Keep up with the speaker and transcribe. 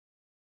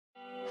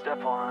Step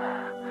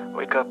one,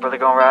 wake up early,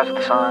 gonna rise with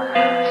the sun.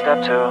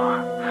 Step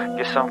two,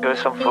 get some good,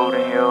 some food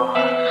in you.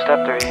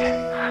 Step three,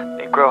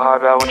 think real hard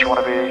about what you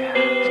wanna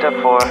be. Step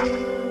four,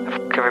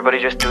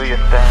 everybody just do your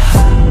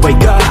thing.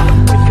 Wake up,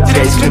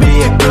 today's gonna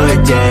be a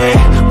good day.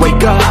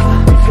 Wake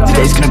up,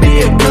 today's gonna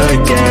be a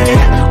good day.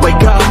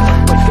 Wake up,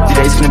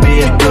 today's gonna be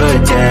a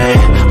good day.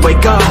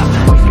 Wake up,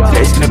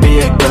 today's gonna be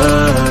a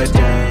good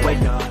day.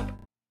 Wake up.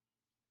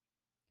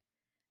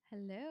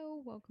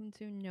 Hello, welcome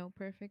to No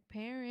Perfect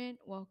Parent.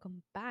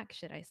 Welcome back,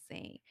 should I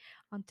say.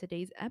 On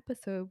today's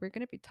episode, we're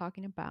going to be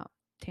talking about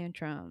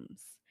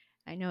tantrums.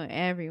 I know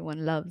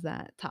everyone loves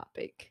that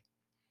topic.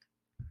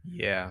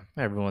 Yeah,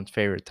 everyone's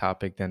favorite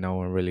topic that no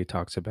one really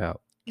talks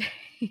about.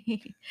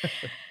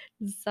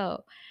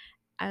 So,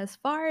 as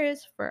far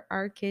as for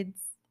our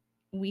kids,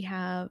 we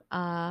have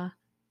a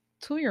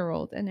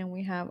 2-year-old and then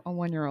we have a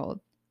 1-year-old.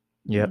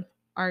 Yep.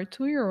 Our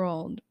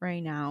 2-year-old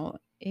right now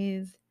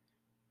is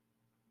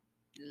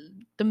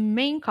the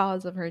main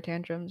cause of her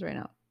tantrums right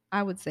now,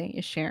 I would say,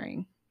 is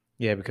sharing.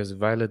 Yeah, because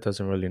Violet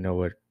doesn't really know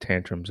what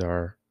tantrums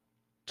are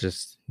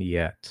just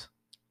yet.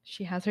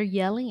 She has her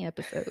yelling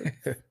episodes.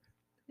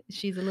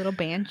 She's a little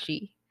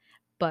banshee,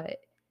 but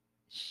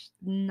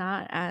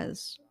not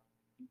as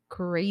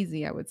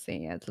crazy, I would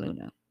say, as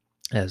Luna.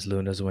 As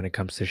Luna's when it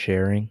comes to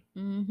sharing.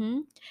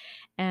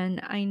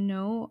 And I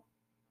know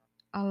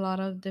a lot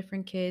of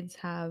different kids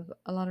have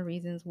a lot of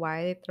reasons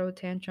why they throw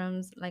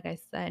tantrums. Like I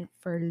said,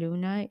 for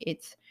Luna,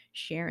 it's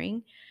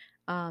sharing.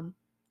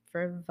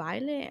 For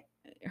Violet,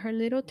 her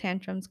little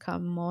tantrums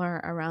come more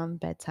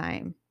around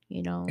bedtime,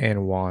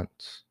 And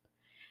wants.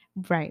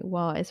 Right.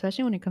 Well,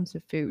 especially when it comes to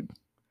food.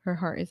 Her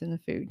heart is in the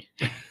food.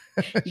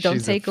 She's Don't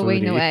a take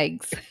away no foodie.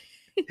 eggs.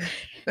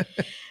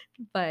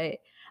 But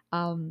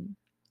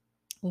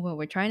what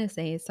we're trying to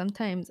say is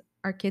sometimes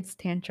our kids'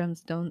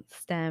 tantrums don't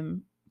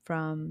stem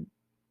from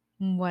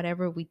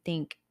whatever we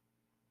think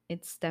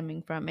it's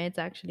stemming from. It's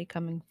actually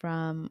coming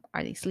from,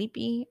 are they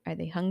sleepy? Are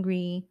they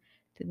hungry?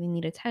 Do they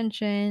need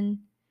attention?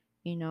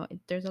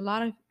 There's a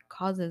lot of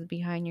causes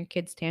behind your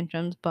kids'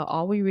 tantrums, but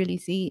all we really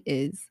see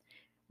is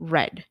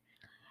red.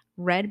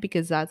 Red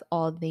because that's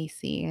all they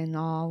see, and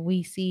all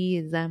we see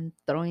is them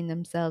throwing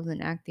themselves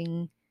and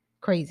acting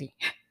crazy.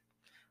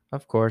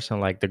 Of course, and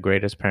like the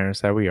greatest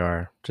parents that we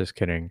are, just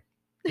kidding.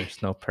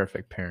 There's no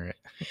perfect parent.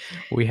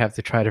 We have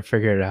to try to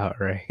figure it out,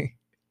 right?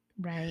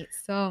 Right.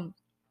 So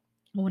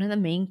one of the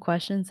main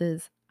questions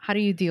is, how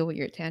do you deal with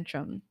your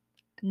tantrum?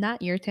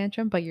 Not your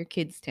tantrum, but your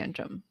kid's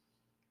tantrum.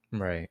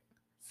 Right.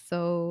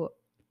 So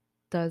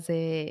does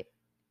it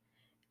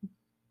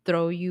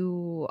throw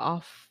you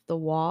off the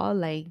wall?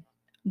 Like,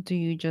 do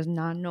you just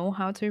not know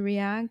how to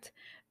react?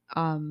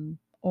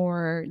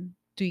 Or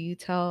do you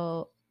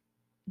tell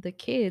the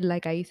kid,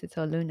 like I used to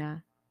tell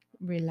Luna,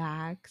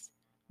 relax,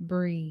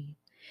 breathe,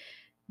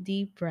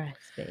 deep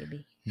breaths,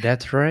 baby.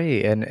 That's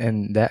right.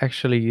 And that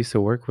actually used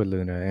to work with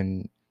Luna.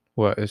 And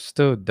well, it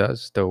still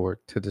does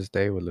work to this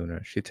day with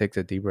Luna. She takes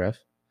a deep breath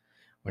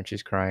when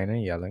she's crying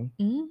and yelling.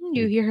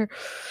 You hear her.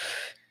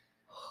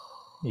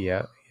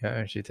 Yeah,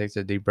 and she takes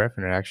a deep breath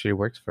and it actually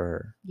works for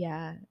her.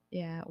 Yeah.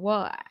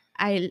 Well,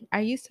 I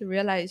used to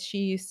realize she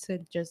used to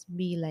just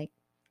be like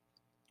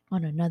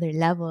on another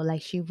level,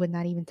 like she would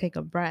not even take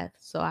a breath.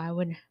 So I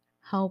would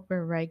help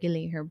her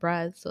regulate her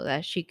breath so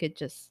that she could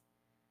just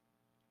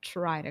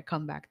try to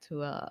come back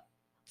to a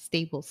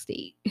stable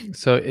state.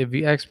 So if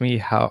you ask me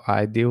how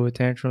I deal with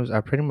tantrums,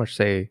 I pretty much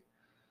say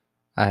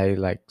I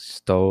like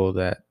stole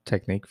that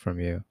technique from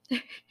you.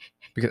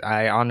 Because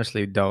I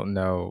honestly wouldn't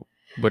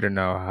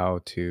know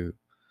how to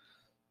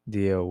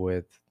deal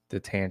with the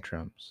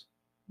tantrums.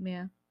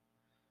 Yeah.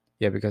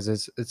 Yeah, because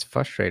it's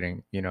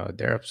frustrating.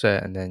 They're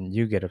upset and then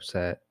you get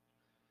upset.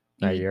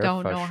 Now You you're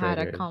don't know how to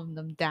frustrated. calm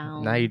them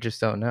down. Now you just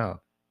don't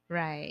know.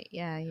 Right.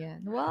 Yeah.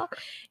 Well,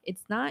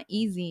 it's not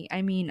easy.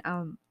 I mean,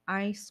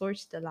 I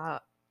sourced a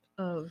lot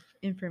of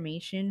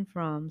information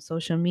from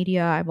social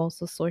media. I've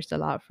also sourced a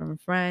lot from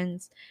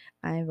friends.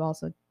 I've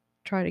also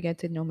tried to get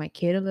to know my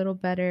kid a little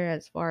better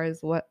as far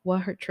as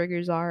what her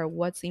triggers are,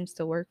 what seems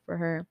to work for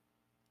her.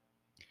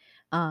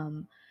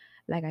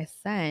 Like I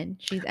said,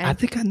 I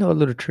think I know a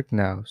little trick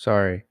now.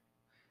 Sorry.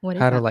 What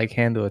is How to that? like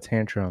handle a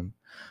tantrum.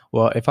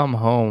 Well, if I'm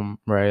home,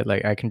 right,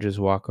 like I can just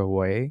walk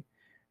away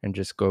and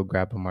just go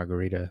grab a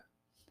margarita.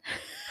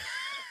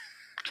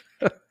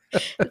 Is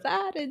that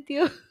how to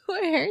deal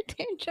with her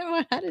tantrum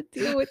or how to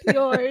deal with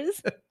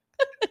yours?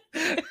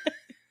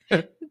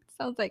 It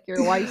sounds like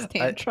your wife's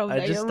tantrum I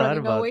that just you're thought running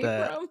about away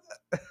that.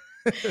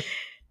 from.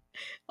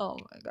 Oh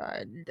my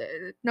god.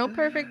 No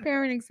perfect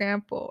parent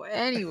example.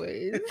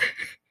 Anyways,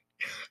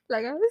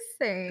 like I was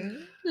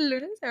saying,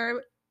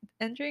 Luna's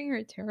entering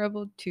her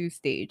terrible 2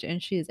 stage,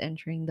 and she is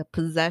entering the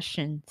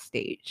possession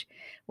stage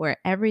where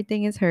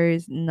everything is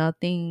hers, no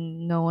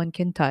one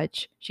can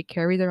touch. She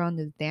carries around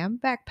this damn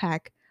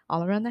backpack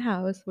all around the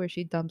house where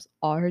she dumps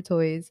all her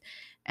toys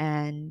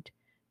and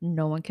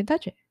no one can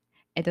touch it.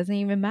 It doesn't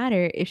even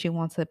matter if she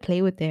wants to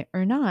play with it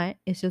or not.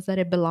 It's just that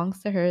it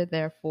belongs to her,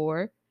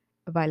 therefore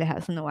Violet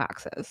has no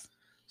access.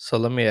 So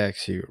let me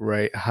ask you,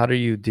 right? How do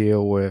you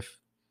deal with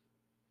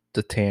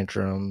the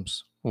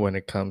tantrums when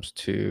it comes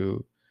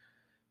to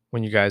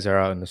when you guys are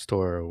out in the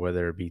store,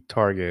 whether it be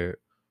Target,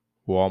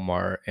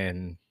 Walmart,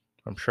 and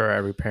I'm sure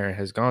every parent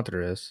has gone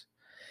through this.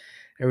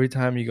 Every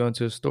time you go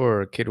into a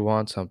store, a kid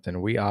wants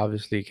something. We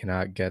obviously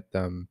cannot get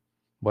them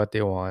what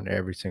they want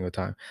every single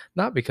time.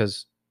 Not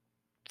because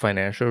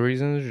financial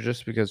reasons,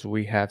 just because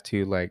we have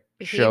to like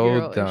show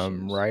Behavioral them,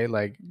 issues. right?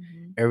 Like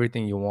Hmm.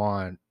 everything you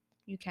want,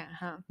 You can't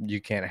have. you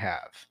can't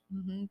have.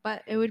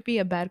 But it would be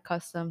a bad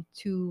custom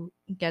to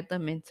get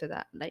them into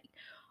that. Like,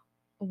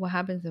 what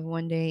happens if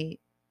one day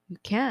you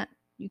can't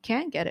you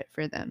can't get it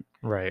for them,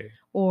 Right.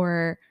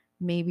 or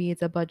maybe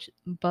it's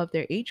above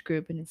their age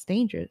group and it's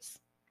dangerous.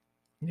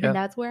 And Yeah.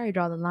 that's where I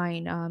draw the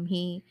line.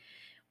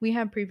 We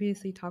have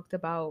previously talked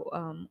about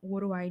what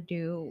do I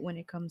do when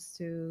it comes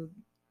to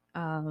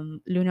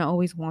Luna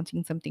always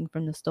wanting something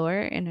from the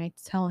store, and I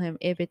tell him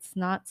if it's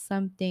not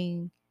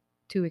something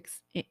too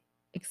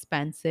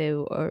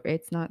expensive or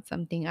it's not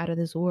something out of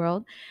this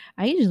world,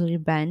 I usually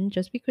bend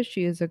just because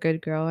she is a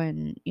good girl,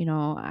 and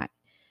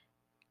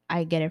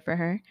I get it for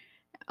her.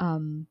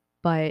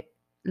 But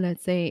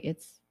let's say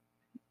it's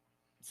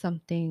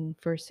something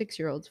for 6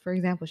 year olds. For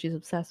example, she's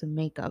obsessed with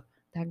makeup.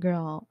 That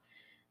girl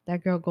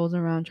goes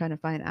around trying to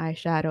find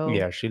eyeshadow,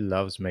 Yeah, she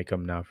loves makeup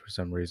now for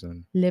some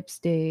reason.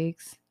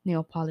 lipsticks,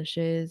 nail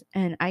polishes,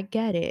 and I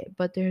get it,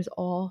 but there's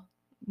all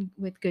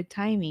with good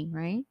timing,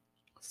 right?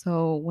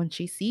 So when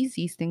she sees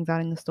these things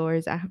out in the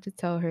stores, I have to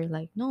tell her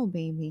like, no,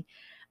 baby,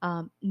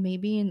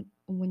 maybe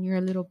when you're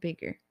a little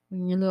bigger,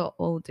 when you're a little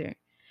older.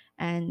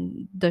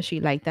 And does she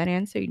like that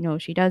answer? No,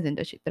 she doesn't.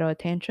 Does she throw a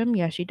tantrum?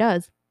 Yeah, she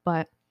does.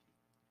 But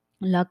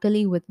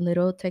luckily, with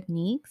little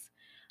techniques,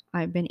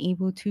 I've been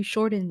able to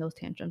shorten those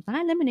tantrums.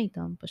 Not eliminate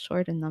them, but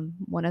shorten them.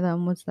 One of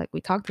them was like we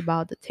talked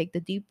about, to take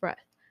the deep breath.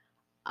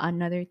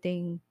 Another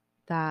thing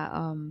that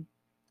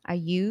I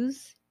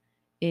use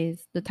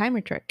is the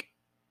timer trick.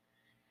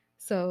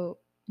 So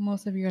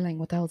most of you are like,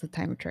 what the hell is a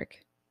timer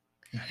trick?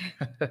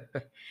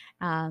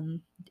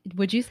 Um,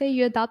 would you say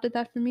you adopted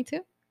that for me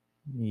too?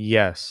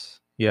 Yes.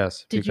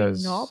 Yes, Did you know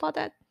because about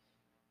that?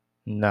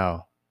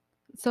 no.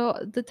 So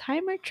the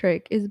timer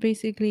trick is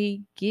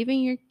basically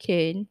giving your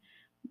kid,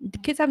 the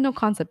kids have no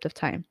concept of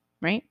time,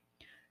 right?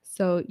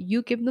 So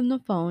you give them the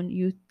phone,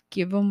 you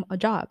give them a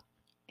job.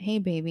 Hey,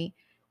 baby,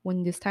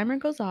 when this timer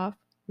goes off,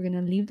 we're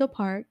going to leave the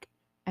park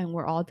and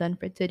we're all done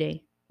for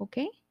today.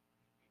 Okay?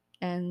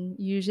 And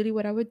usually,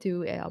 what I would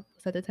do, I'll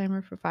set the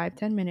timer for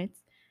 5-10 minutes.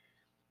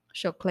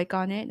 She'll click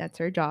on it. That's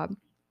her job.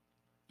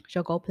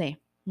 She'll go play.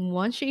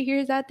 Once she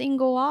hears that thing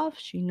go off,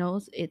 she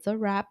knows it's a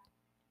wrap.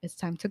 It's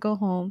time to go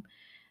home.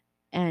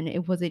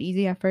 And was it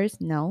easy at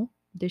first? No.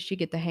 Did she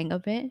get the hang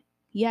of it?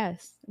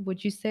 Yes.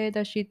 Would you say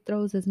that she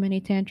throws as many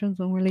tantrums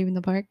when we're leaving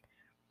the park?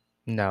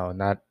 No,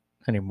 not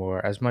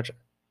anymore.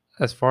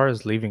 As far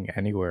as leaving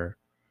anywhere,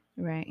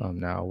 Right.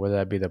 now, whether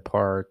that be the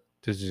park,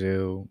 the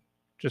zoo,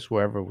 just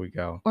wherever we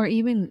go. Or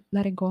even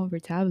letting go of her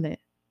tablet.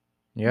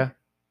 Yeah.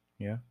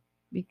 Yeah.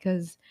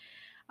 Because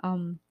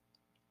um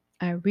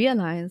I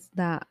realized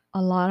that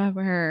a lot of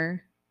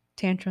her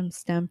tantrums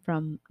stem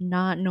from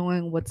not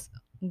knowing what's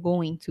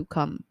going to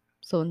come.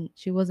 So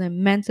she wasn't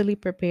mentally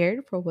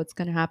prepared for what's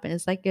going to happen.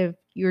 It's like if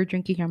you were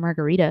drinking your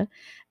margarita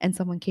and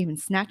someone came and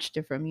snatched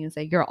it from you and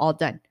said, "You're all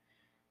done."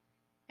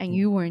 And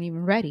you weren't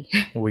even ready.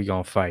 We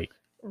gonna fight.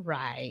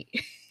 Right.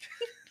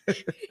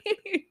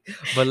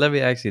 But let me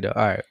ask you though,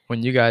 all right,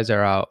 when you guys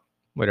are out,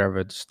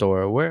 whatever the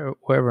store,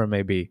 wherever it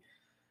may be,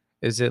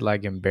 is it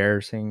like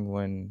embarrassing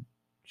when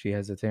she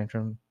has a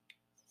tantrum?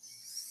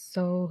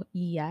 So,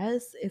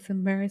 yes, it's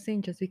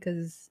embarrassing just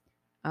because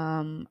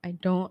I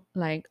don't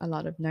like a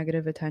lot of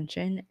negative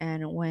attention,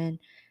 and when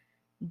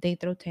they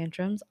throw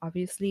tantrums,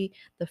 obviously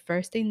the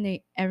first thing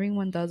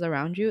everyone does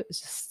around you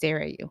is just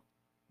stare at you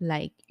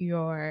like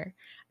you're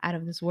out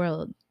of this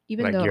world.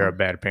 Even Like you're a though,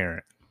 bad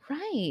parent.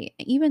 right,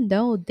 even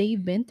though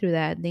they've been through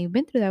that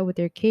with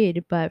their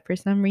kid, but for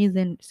some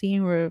reason,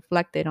 seeing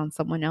reflected on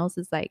someone else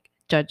is like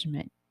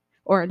judgment,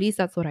 or at least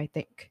that's what I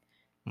think.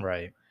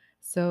 Right.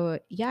 So,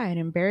 yeah, it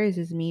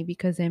embarrasses me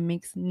because it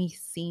makes me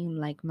seem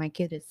like my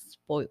kid is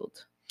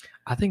spoiled.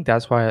 I think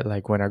that's why,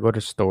 like, when I go to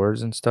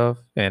stores and stuff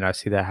and I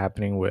see that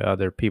happening with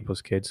other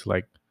people's kids,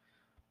 like,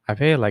 I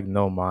pay like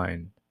no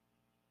mind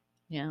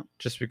Yeah.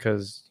 just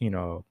because,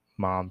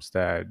 moms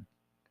that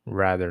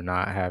rather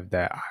not have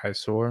that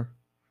eyesore,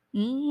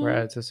 Hmm.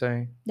 rather to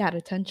say. That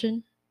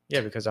attention.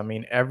 Yeah, because I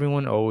mean,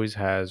 everyone always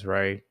has,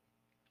 right,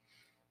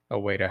 a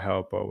way to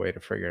help or a way to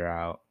figure it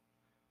out.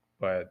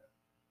 But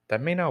that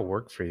may not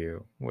work for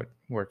you, would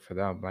work for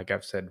them, like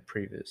I've said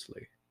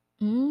previously.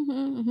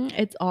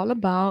 It's all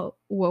about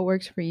what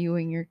works for you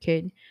and your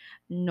kid.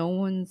 No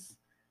one's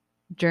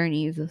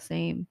journey is the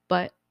same,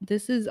 but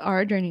this is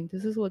our journey.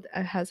 This is what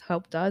has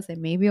helped us,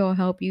 and maybe it'll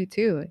help you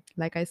too.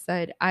 Like I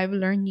said, I've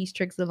learned these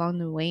tricks along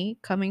the way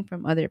coming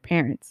from other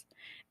parents,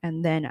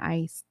 and then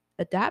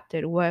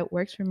adapted what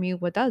works for me,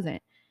 what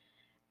doesn't.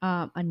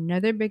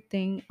 Another big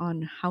thing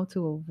on how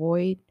to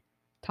avoid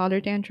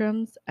toddler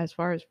tantrums, as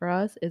far as for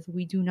us, is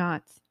we do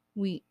not,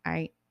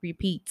 I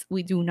repeat,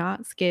 we do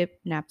not skip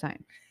nap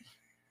time.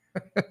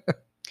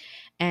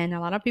 And a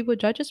lot of people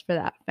judge us for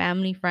that,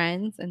 family,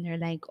 friends, and they're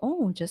like,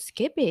 oh, just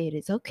skip it.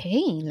 It's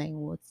okay. Like,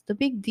 what's the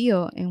big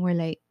deal? And we're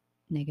like,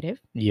 negative.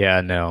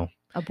 Yeah, no.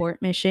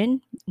 Abort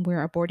mission.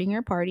 We're aborting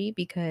your party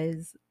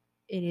because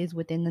it is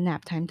within the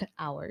nap time to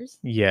hours.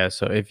 Yeah,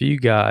 so if you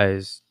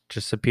guys,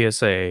 just a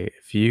PSA,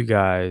 if you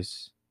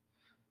guys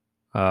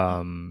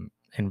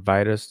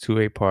invite us to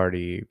a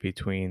party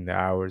between the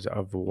hours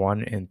of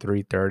 1 and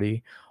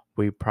 3:30,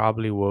 we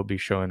probably will be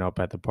showing up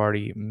at the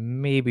party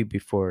maybe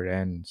before it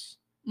ends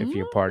if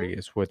your party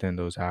is within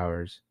those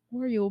hours.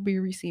 Or you'll be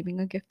receiving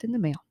a gift in the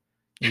mail.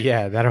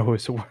 Yeah, that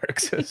always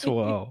works as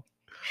well.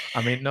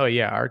 I mean, no,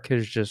 yeah, our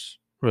kids just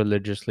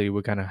religiously,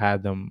 we kind of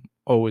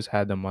always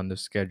had them on the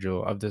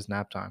schedule of this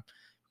nap time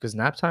because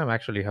nap time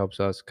actually helps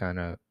us kind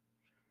of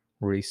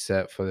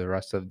reset for the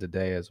rest of the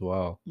day as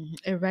well.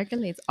 It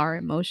regulates our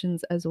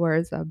emotions as well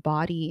as our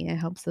body. It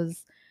helps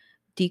us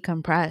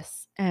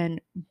decompress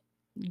and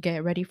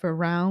get ready for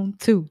round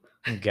 2.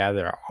 And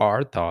gather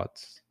our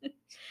thoughts.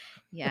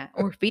 Yeah,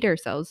 or feed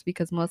ourselves,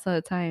 because most of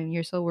the time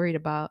you're so worried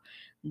about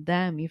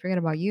them, you forget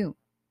about you.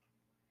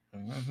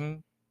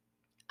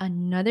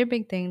 Another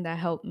big thing that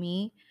helped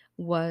me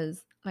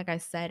was, like I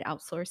said,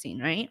 outsourcing,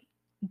 right?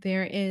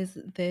 There is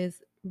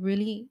this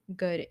really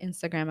good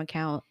Instagram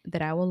account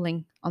that I will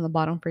link on the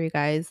bottom for you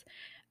guys.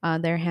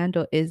 Their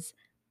handle is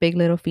Big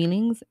Little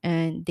Feelings,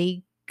 and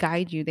they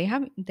guide you. They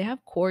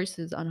have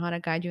courses on how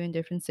to guide you in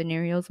different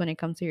scenarios when it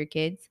comes to your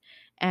kids,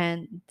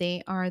 and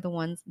they are the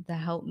ones that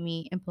help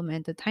me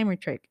implement the timer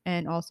trick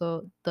and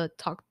also the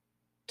talk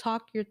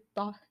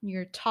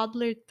your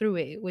toddler through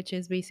it, which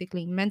is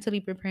basically mentally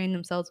preparing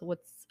themselves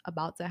what's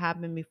about to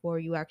happen before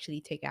you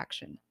actually take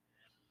action.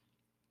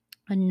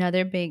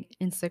 Another big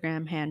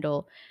Instagram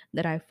handle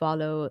that I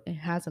follow, it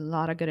has a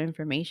lot of good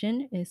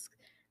information, is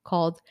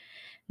called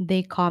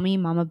They Call Me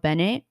Mama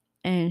Bennett,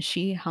 and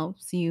she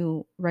helps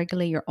you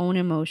regulate your own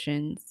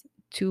emotions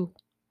to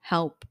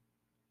help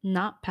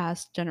not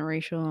pass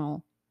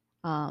generational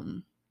how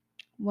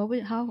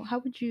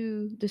would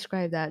you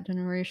describe that,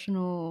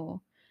 generational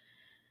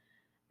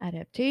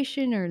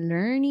adaptation or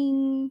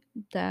learning,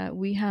 that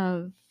we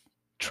have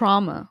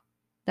trauma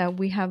that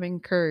we have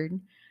incurred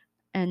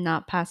and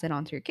not pass it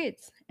on to your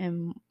kids.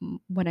 And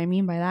what I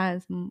mean by that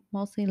is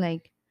mostly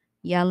like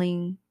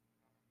yelling,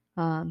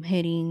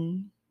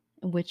 hitting,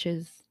 which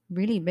is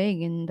really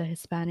big in the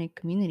Hispanic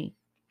community.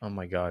 Oh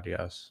my God,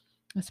 yes.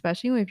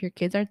 Especially if your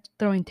kids are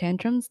throwing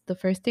tantrums, the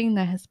first thing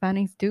that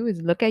Hispanics do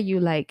is look at you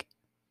like,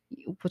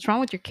 what's wrong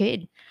with your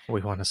kid?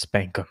 We want to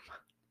spank them.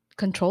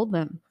 Control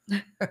them.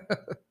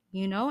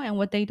 And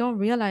what they don't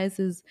realize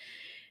is,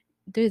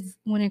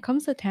 when it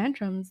comes to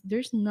tantrums,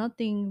 there's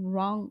nothing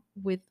wrong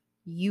with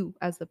you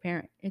as the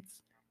parent.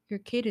 It's your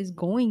kid is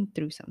going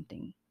through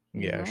something.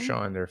 Yeah,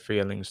 showing their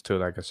feelings to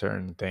like a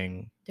certain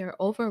thing. They're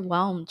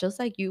overwhelmed, just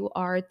like you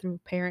are through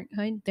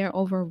parenthood. They're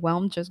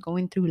overwhelmed just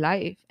going through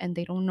life, and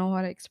they don't know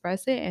how to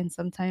express it, and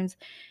sometimes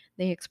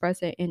they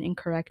express it in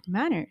incorrect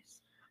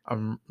manners.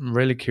 I'm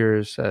really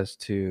curious as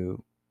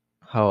to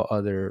how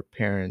other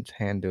parents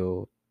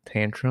handle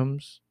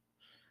tantrums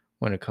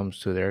when it comes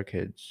to their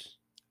kids.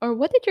 Or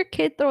what did your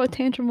kid throw a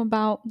tantrum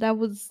about that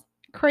was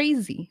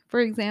crazy? For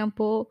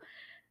example,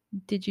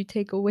 did you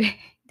take away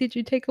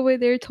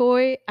their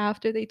toy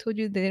after they told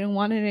you they didn't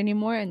want it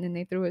anymore, and then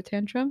they threw a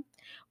tantrum?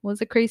 What's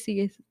the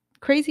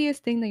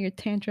craziest thing that your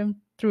tantrum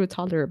threw a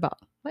toddler about?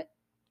 What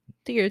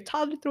did your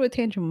toddler throw a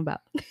tantrum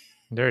about?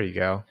 There you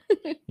go.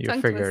 You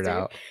Tongue figure it twister.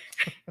 out.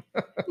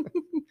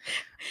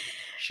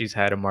 She's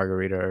had a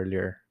margarita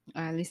earlier.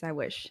 At least I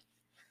wish.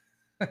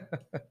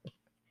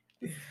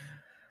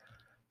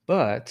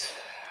 But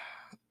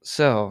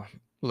so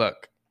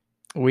look,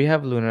 we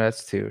have Luna,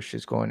 that's 2.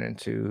 She's gonna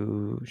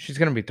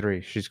be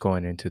 3. She's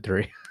going into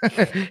 3.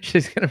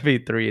 She's gonna be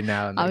 3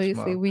 now.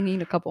 Obviously, we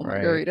need a couple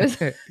right?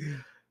 margaritas.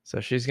 So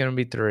she's gonna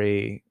be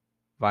 3.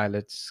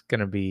 Violet's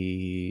gonna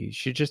be,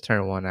 she just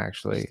turned 1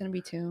 actually. She's gonna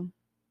be 2.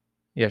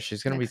 Yeah,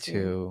 she's gonna next be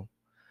year. 2.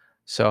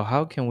 So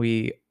how can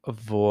we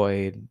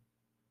avoid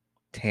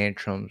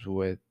tantrums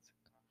with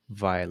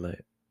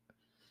Violet?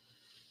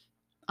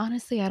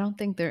 Honestly, I don't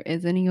think there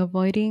is any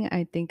avoiding.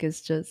 I think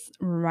it's just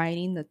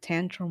riding the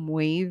tantrum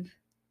wave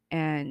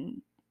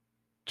and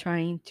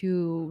trying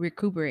to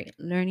recuperate,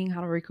 learning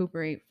how to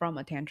recuperate from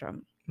a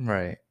tantrum.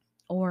 Right.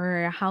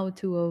 Or how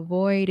to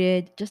avoid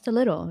it just a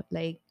little.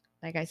 Like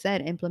I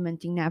said,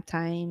 implementing nap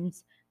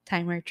times,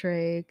 timer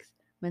tricks,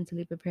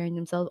 mentally preparing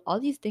themselves, all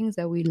these things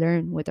that we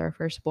learn with our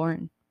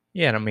firstborn.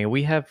 Yeah, and I mean,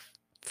 we have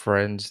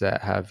friends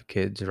that have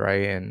kids,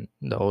 right? And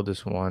the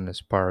oldest one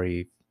is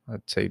probably,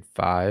 I'd say,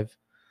 5.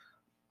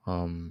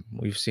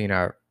 We've seen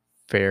our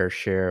fair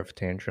share of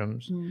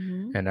tantrums,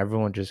 and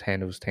everyone just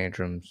handles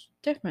tantrums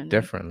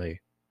differently.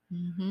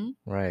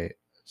 Right.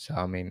 So,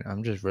 I mean,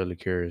 I'm just really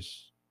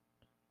curious.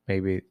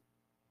 Maybe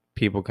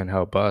people can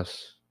help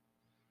us.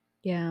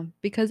 Yeah,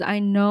 because I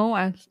know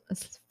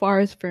as far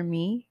as for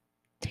me,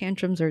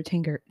 tantrums are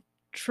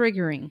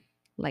triggering.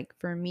 Like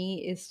for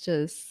me, it's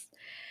just,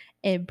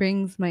 it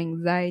brings my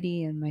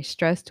anxiety and my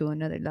stress to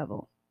another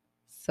level.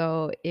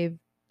 So if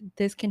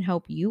this can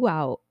help you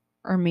out,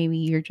 or maybe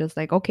you're just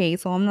like, okay,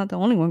 so I'm not the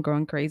only one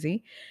going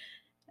crazy,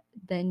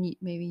 then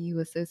maybe you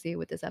associate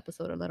with this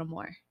episode a little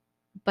more.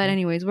 But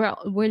anyways, we're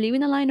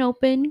leaving the line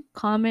open.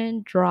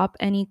 Comment, drop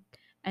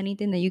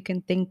anything that you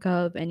can think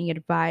of, any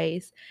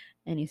advice,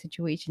 any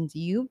situations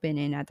you've been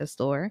in at the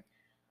store,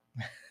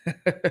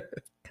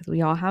 because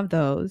we all have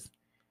those.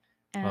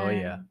 Oh,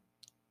 yeah.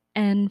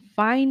 And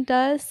find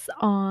us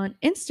on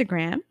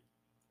Instagram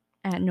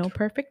at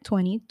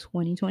NoPerfect20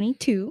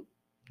 2022.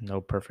 No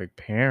Perfect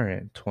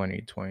Parent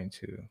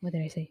 2022. What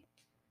did I say?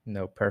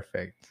 No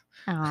Perfect.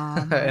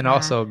 Oh, And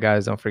also,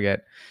 guys, don't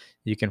forget,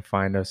 you can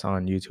find us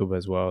on YouTube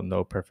as well.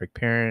 No Perfect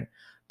Parent.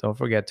 Don't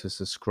forget to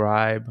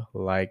subscribe,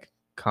 like,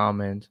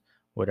 comment,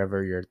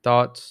 whatever your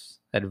thoughts,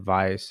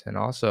 advice, and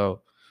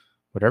also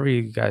whatever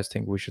you guys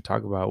think we should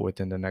talk about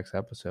within the next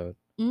episode.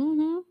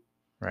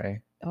 Right?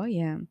 Oh,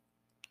 yeah.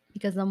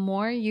 Because the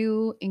more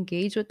you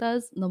engage with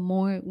us, the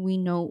more we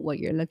know what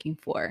you're looking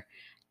for.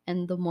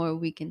 And the more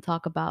we can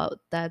talk about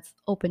that's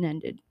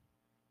open-ended.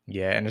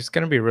 Yeah, and it's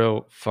going to be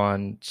real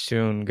fun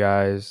soon,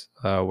 guys.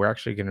 We're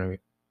actually going to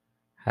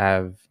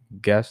have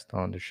guests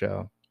on the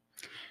show.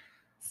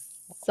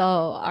 So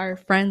our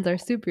friends are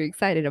super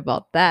excited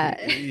about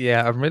that.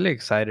 Yeah, I'm really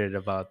excited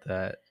about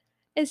that.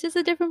 It's just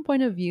a different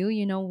point of view.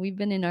 You know, we've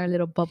been in our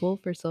little bubble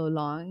for so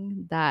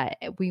long that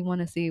we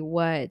want to see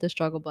what the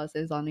struggle bus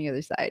is on the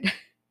other side.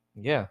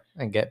 Yeah,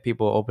 and get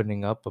people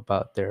opening up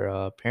about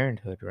their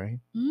parenthood, right?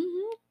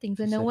 Things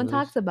that no one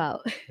talks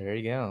about. There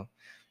you go.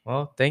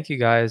 Well, thank you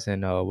guys,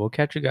 and we'll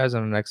catch you guys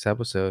on the next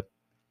episode.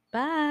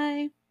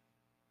 Bye.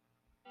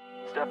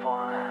 Step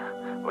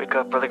 1, wake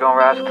up early, gonna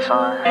rise with the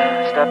sun.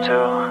 Step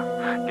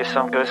 2, get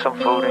some good, some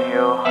food in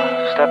you.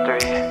 Step 3,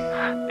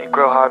 think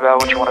real hard about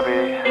what you wanna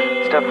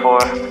be. Step 4,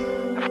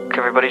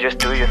 everybody just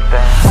do your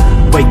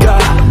thing. Wake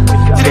up,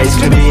 today's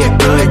gonna be a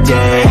good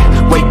day.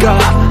 Wake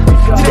up,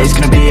 today's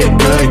gonna be a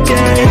good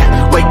day.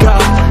 Wake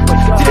up,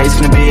 today's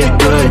gonna be a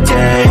good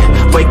day.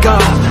 Wake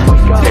up,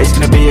 today's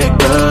gonna be a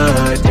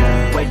good day.